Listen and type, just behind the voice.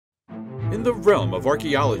In the realm of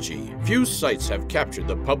archaeology, few sites have captured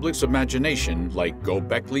the public's imagination like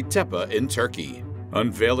Gobekli Tepe in Turkey.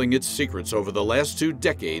 Unveiling its secrets over the last 2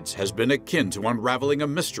 decades has been akin to unraveling a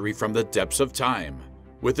mystery from the depths of time.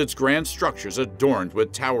 With its grand structures adorned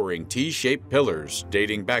with towering T-shaped pillars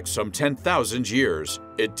dating back some 10,000 years,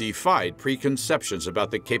 it defied preconceptions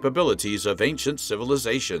about the capabilities of ancient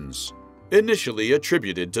civilizations. Initially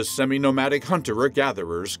attributed to semi-nomadic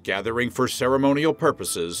hunter-gatherers gathering for ceremonial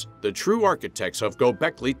purposes, the true architects of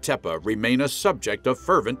Gobekli Tepe remain a subject of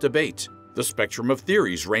fervent debate. The spectrum of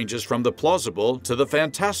theories ranges from the plausible to the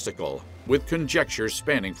fantastical, with conjectures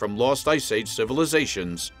spanning from lost Ice Age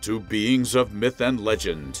civilizations to beings of myth and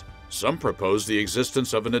legend. Some propose the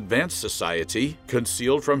existence of an advanced society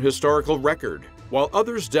concealed from historical record, while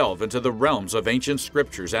others delve into the realms of ancient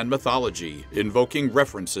scriptures and mythology, invoking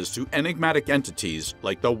references to enigmatic entities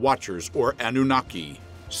like the Watchers or Anunnaki.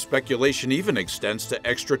 Speculation even extends to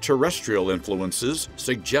extraterrestrial influences,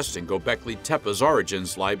 suggesting Gobekli Tepe's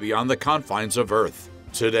origins lie beyond the confines of Earth.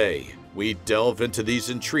 Today, we delve into these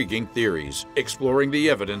intriguing theories, exploring the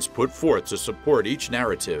evidence put forth to support each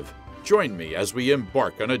narrative. Join me as we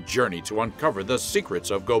embark on a journey to uncover the secrets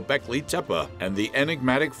of Gobekli Tepe and the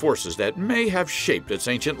enigmatic forces that may have shaped its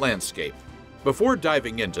ancient landscape. Before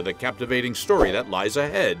diving into the captivating story that lies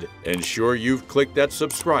ahead, ensure you've clicked that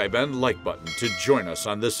subscribe and like button to join us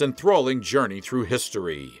on this enthralling journey through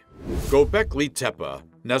history. Gobekli Tepe,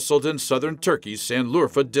 nestled in southern Turkey's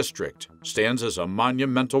Sanliurfa district, stands as a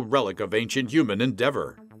monumental relic of ancient human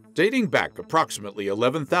endeavor. Dating back approximately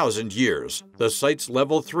 11,000 years, the site's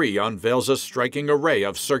Level 3 unveils a striking array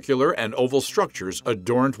of circular and oval structures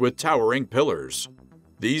adorned with towering pillars.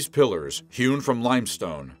 These pillars, hewn from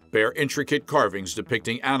limestone, bear intricate carvings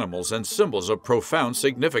depicting animals and symbols of profound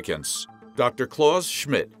significance. Dr. Klaus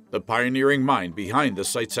Schmidt, the pioneering mind behind the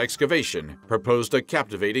site's excavation, proposed a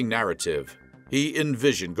captivating narrative. He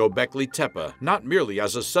envisioned Gobekli Tepe not merely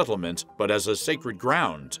as a settlement, but as a sacred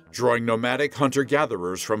ground, drawing nomadic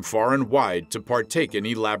hunter-gatherers from far and wide to partake in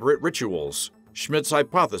elaborate rituals. Schmidt's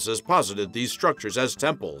hypothesis posited these structures as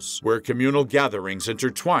temples, where communal gatherings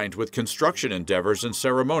intertwined with construction endeavors and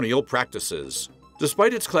ceremonial practices.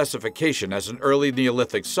 Despite its classification as an early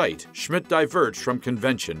Neolithic site, Schmidt diverged from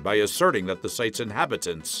convention by asserting that the site's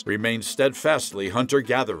inhabitants remained steadfastly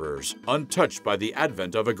hunter-gatherers, untouched by the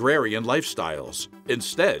advent of agrarian lifestyles.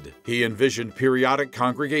 Instead, he envisioned periodic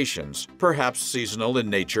congregations, perhaps seasonal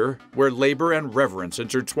in nature, where labor and reverence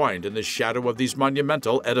intertwined in the shadow of these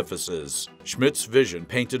monumental edifices. Schmidt's vision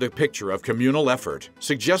painted a picture of communal effort,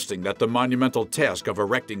 suggesting that the monumental task of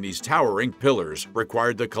erecting these towering pillars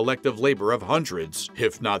required the collective labor of hundreds,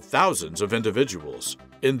 if not thousands, of individuals.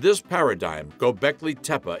 In this paradigm, Gobekli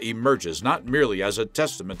Tepe emerges not merely as a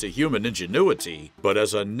testament to human ingenuity, but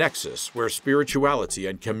as a nexus where spirituality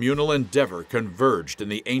and communal endeavor converged in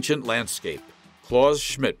the ancient landscape. Klaus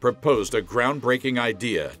Schmidt proposed a groundbreaking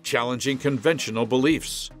idea challenging conventional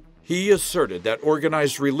beliefs. He asserted that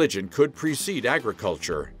organized religion could precede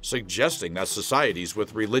agriculture, suggesting that societies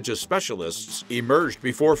with religious specialists emerged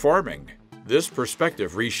before farming. This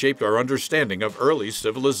perspective reshaped our understanding of early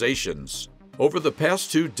civilizations. Over the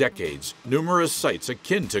past 2 decades, numerous sites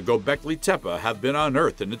akin to Gobekli Tepe have been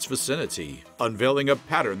unearthed in its vicinity, unveiling a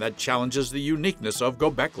pattern that challenges the uniqueness of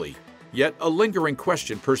Gobekli. Yet a lingering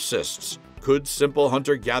question persists. Could simple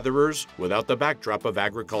hunter-gatherers, without the backdrop of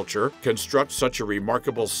agriculture, construct such a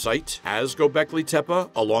remarkable site as Gobekli Tepe,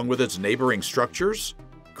 along with its neighboring structures?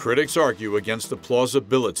 Critics argue against the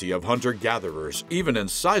plausibility of hunter-gatherers, even in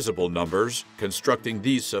sizable numbers, constructing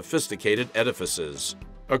these sophisticated edifices.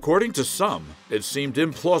 According to some, it seemed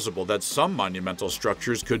implausible that some monumental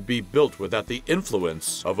structures could be built without the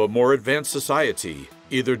influence of a more advanced society,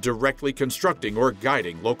 either directly constructing or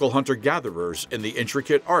guiding local hunter-gatherers in the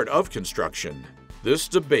intricate art of construction. This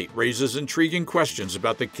debate raises intriguing questions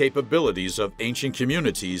about the capabilities of ancient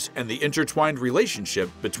communities and the intertwined relationship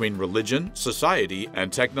between religion, society,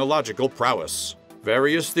 and technological prowess.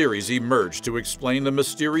 Various theories emerge to explain the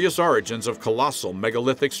mysterious origins of colossal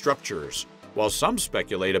megalithic structures. While some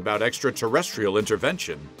speculate about extraterrestrial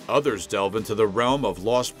intervention, others delve into the realm of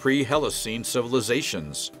lost pre-Holocene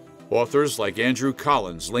civilizations. Authors like Andrew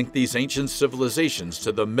Collins link these ancient civilizations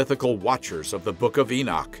to the mythical Watchers of the Book of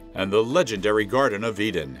Enoch and the legendary Garden of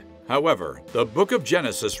Eden. However, the Book of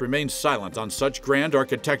Genesis remains silent on such grand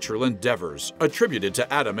architectural endeavors attributed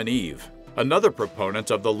to Adam and Eve. Another proponent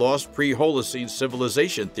of the lost pre-Holocene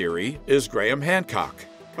civilization theory is Graham Hancock.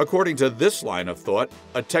 According to this line of thought,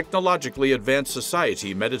 a technologically advanced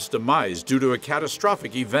society met its demise due to a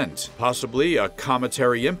catastrophic event, possibly a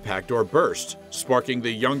cometary impact or burst, sparking the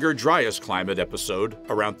Younger Dryas climate episode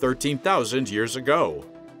around 13,000 years ago.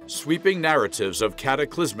 Sweeping narratives of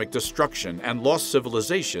cataclysmic destruction and lost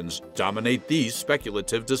civilizations dominate these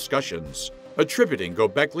speculative discussions. Attributing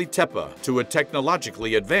Gobekli Tepe to a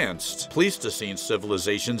technologically advanced Pleistocene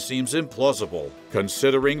civilization seems implausible,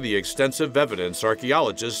 considering the extensive evidence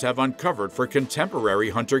archaeologists have uncovered for contemporary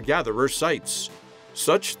hunter-gatherer sites.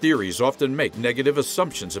 Such theories often make negative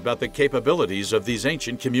assumptions about the capabilities of these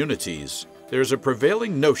ancient communities. There's a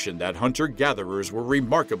prevailing notion that hunter-gatherers were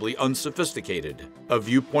remarkably unsophisticated, a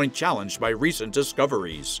viewpoint challenged by recent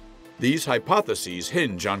discoveries. These hypotheses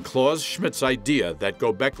hinge on Klaus Schmidt's idea that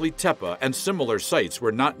Gobekli Tepe and similar sites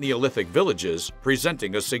were not Neolithic villages,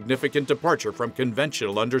 presenting a significant departure from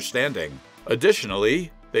conventional understanding.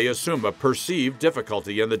 Additionally, they assume a perceived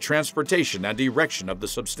difficulty in the transportation and erection of the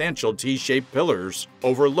substantial T-shaped pillars,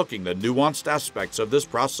 overlooking the nuanced aspects of this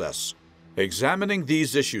process. Examining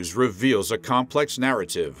these issues reveals a complex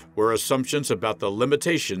narrative where assumptions about the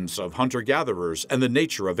limitations of hunter-gatherers and the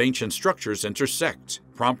nature of ancient structures intersect,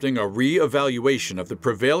 prompting a re-evaluation of the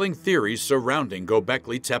prevailing theories surrounding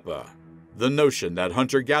Gobekli Tepe. The notion that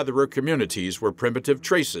hunter-gatherer communities were primitive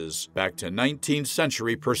traces back to 19th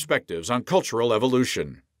century perspectives on cultural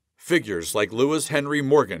evolution. Figures like Lewis Henry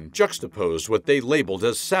Morgan juxtaposed what they labeled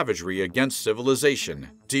as savagery against civilization,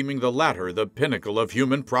 deeming the latter the pinnacle of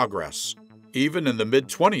human progress. Even in the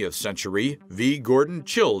mid-20th century, V. Gordon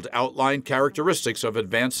Childe outlined characteristics of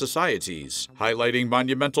advanced societies, highlighting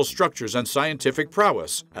monumental structures and scientific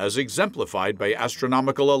prowess, as exemplified by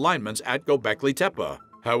astronomical alignments at Gobekli Tepe.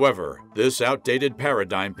 However, this outdated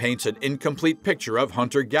paradigm paints an incomplete picture of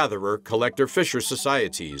hunter-gatherer, collector-fisher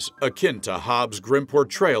societies, akin to Hobbes' grim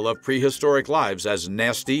portrayal of prehistoric lives as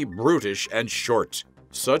nasty, brutish, and short.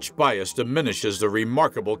 Such bias diminishes the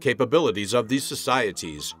remarkable capabilities of these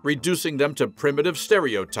societies, reducing them to primitive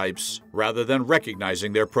stereotypes rather than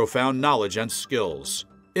recognizing their profound knowledge and skills.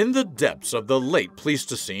 In the depths of the late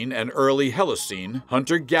Pleistocene and early Holocene,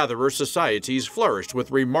 hunter-gatherer societies flourished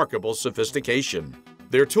with remarkable sophistication.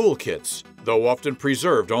 Their toolkits, though often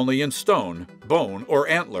preserved only in stone, bone, or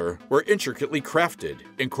antler, were intricately crafted,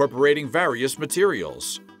 incorporating various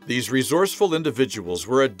materials. These resourceful individuals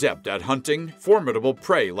were adept at hunting formidable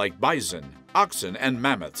prey like bison, oxen, and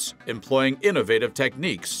mammoths, employing innovative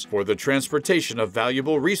techniques for the transportation of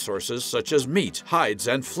valuable resources such as meat, hides,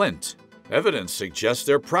 and flint. Evidence suggests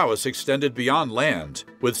their prowess extended beyond land,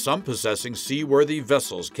 with some possessing seaworthy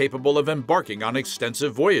vessels capable of embarking on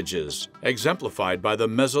extensive voyages, exemplified by the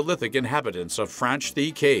Mesolithic inhabitants of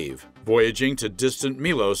Franche Cave, voyaging to distant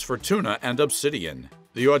Melos for tuna and obsidian.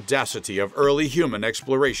 The audacity of early human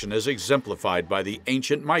exploration is exemplified by the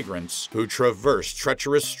ancient migrants who traversed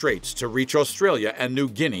treacherous straits to reach Australia and New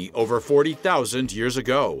Guinea over 40,000 years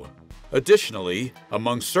ago. Additionally,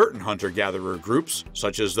 among certain hunter-gatherer groups,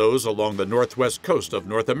 such as those along the northwest coast of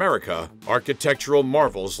North America, architectural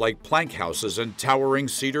marvels like plank houses and towering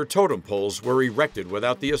cedar totem poles were erected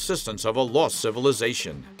without the assistance of a lost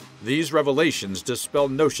civilization. These revelations dispel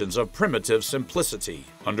notions of primitive simplicity,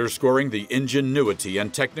 underscoring the ingenuity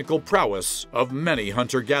and technical prowess of many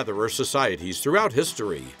hunter-gatherer societies throughout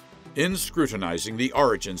history. In scrutinizing the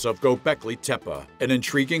origins of Gobekli Tepe, an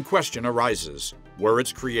intriguing question arises. Were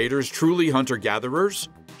its creators truly hunter-gatherers?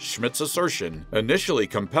 Schmidt's assertion, initially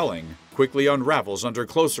compelling, quickly unravels under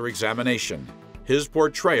closer examination. His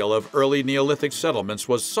portrayal of early Neolithic settlements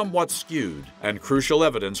was somewhat skewed, and crucial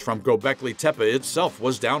evidence from Gobekli Tepe itself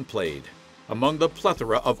was downplayed. Among the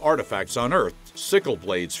plethora of artifacts unearthed, sickle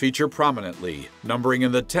blades feature prominently, numbering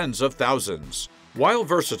in the tens of thousands. While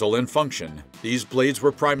versatile in function, these blades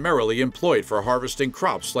were primarily employed for harvesting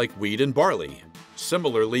crops like wheat and barley.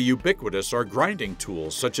 Similarly ubiquitous are grinding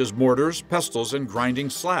tools such as mortars, pestles, and grinding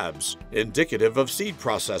slabs, indicative of seed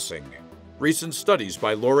processing. Recent studies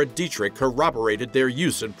by Laura Dietrich corroborated their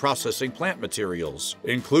use in processing plant materials,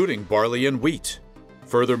 including barley and wheat.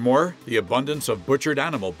 Furthermore, the abundance of butchered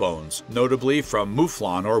animal bones, notably from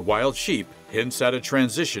mouflon or wild sheep, hints at a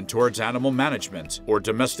transition towards animal management or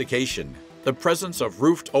domestication. The presence of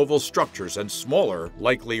roofed oval structures and smaller,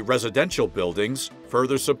 likely residential buildings,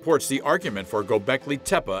 further supports the argument for Gobekli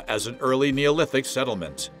Tepe as an early Neolithic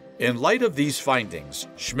settlement. In light of these findings,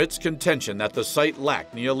 Schmidt's contention that the site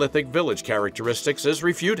lacked Neolithic village characteristics is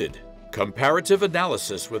refuted. Comparative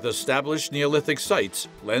analysis with established Neolithic sites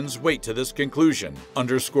lends weight to this conclusion,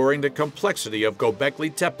 underscoring the complexity of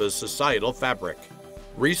Gobekli Tepe's societal fabric.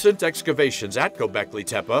 Recent excavations at Gobekli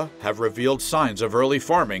Tepe have revealed signs of early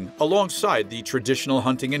farming alongside the traditional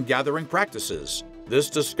hunting and gathering practices. This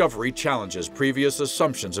discovery challenges previous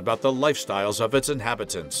assumptions about the lifestyles of its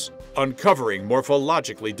inhabitants. Uncovering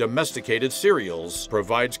morphologically domesticated cereals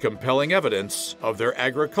provides compelling evidence of their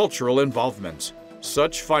agricultural involvement.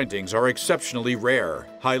 Such findings are exceptionally rare,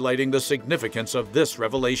 highlighting the significance of this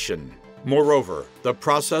revelation. Moreover, the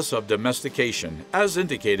process of domestication, as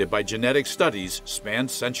indicated by genetic studies,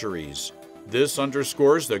 spanned centuries. This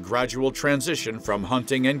underscores the gradual transition from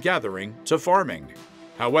hunting and gathering to farming.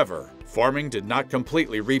 However, farming did not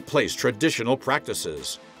completely replace traditional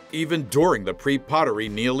practices. Even during the pre-pottery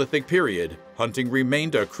Neolithic period, hunting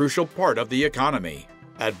remained a crucial part of the economy.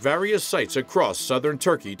 At various sites across southern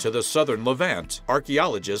Turkey to the southern Levant,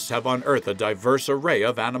 archaeologists have unearthed a diverse array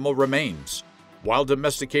of animal remains. While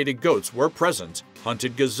domesticated goats were present,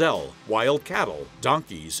 hunted gazelle, wild cattle,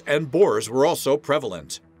 donkeys, and boars were also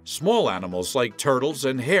prevalent. Small animals like turtles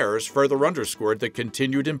and hares further underscored the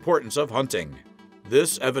continued importance of hunting.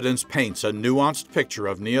 This evidence paints a nuanced picture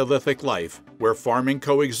of Neolithic life, where farming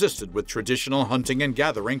coexisted with traditional hunting and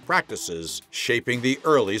gathering practices, shaping the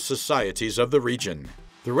early societies of the region.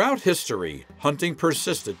 Throughout history, hunting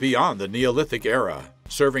persisted beyond the Neolithic era,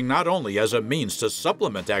 serving not only as a means to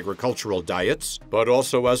supplement agricultural diets, but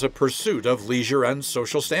also as a pursuit of leisure and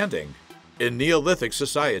social standing. In Neolithic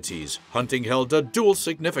societies, hunting held a dual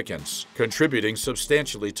significance, contributing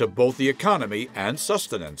substantially to both the economy and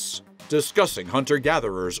sustenance. Discussing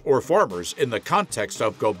hunter-gatherers or farmers in the context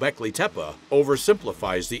of Gobekli Tepe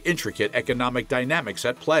oversimplifies the intricate economic dynamics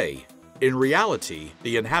at play. In reality,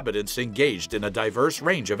 the inhabitants engaged in a diverse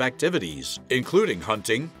range of activities, including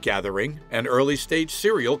hunting, gathering, and early-stage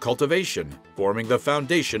cereal cultivation, forming the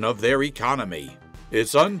foundation of their economy.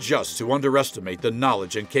 It's unjust to underestimate the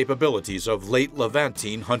knowledge and capabilities of late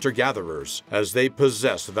Levantine hunter-gatherers, as they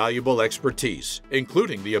possessed valuable expertise,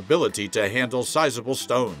 including the ability to handle sizable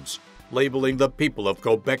stones. Labeling the people of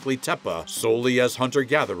Gobekli Tepe solely as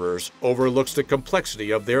hunter-gatherers overlooks the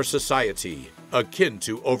complexity of their society, akin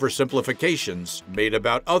to oversimplifications made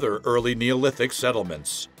about other early Neolithic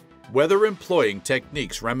settlements. Whether employing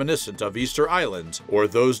techniques reminiscent of Easter Island or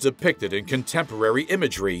those depicted in contemporary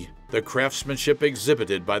imagery, the craftsmanship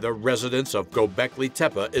exhibited by the residents of Gobekli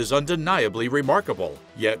Tepe is undeniably remarkable,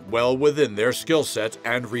 yet well within their skill set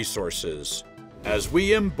and resources. As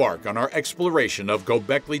we embark on our exploration of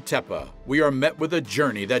Gobekli Tepe, we are met with a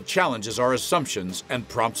journey that challenges our assumptions and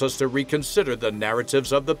prompts us to reconsider the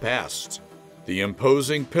narratives of the past. The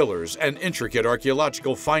imposing pillars and intricate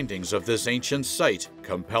archaeological findings of this ancient site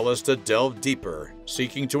compel us to delve deeper,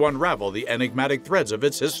 seeking to unravel the enigmatic threads of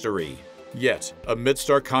its history. Yet, amidst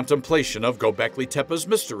our contemplation of Gobekli Tepe's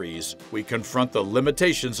mysteries, we confront the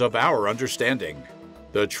limitations of our understanding.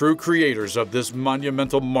 The true creators of this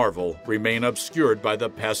monumental marvel remain obscured by the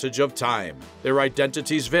passage of time, their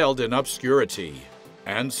identities veiled in obscurity.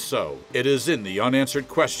 And so, it is in the unanswered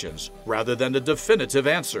questions, rather than the definitive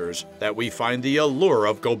answers, that we find the allure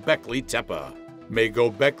of Gobekli Tepe. May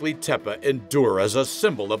Gobekli Tepe endure as a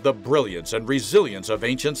symbol of the brilliance and resilience of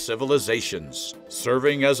ancient civilizations,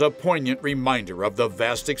 serving as a poignant reminder of the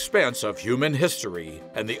vast expanse of human history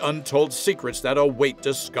and the untold secrets that await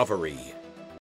discovery.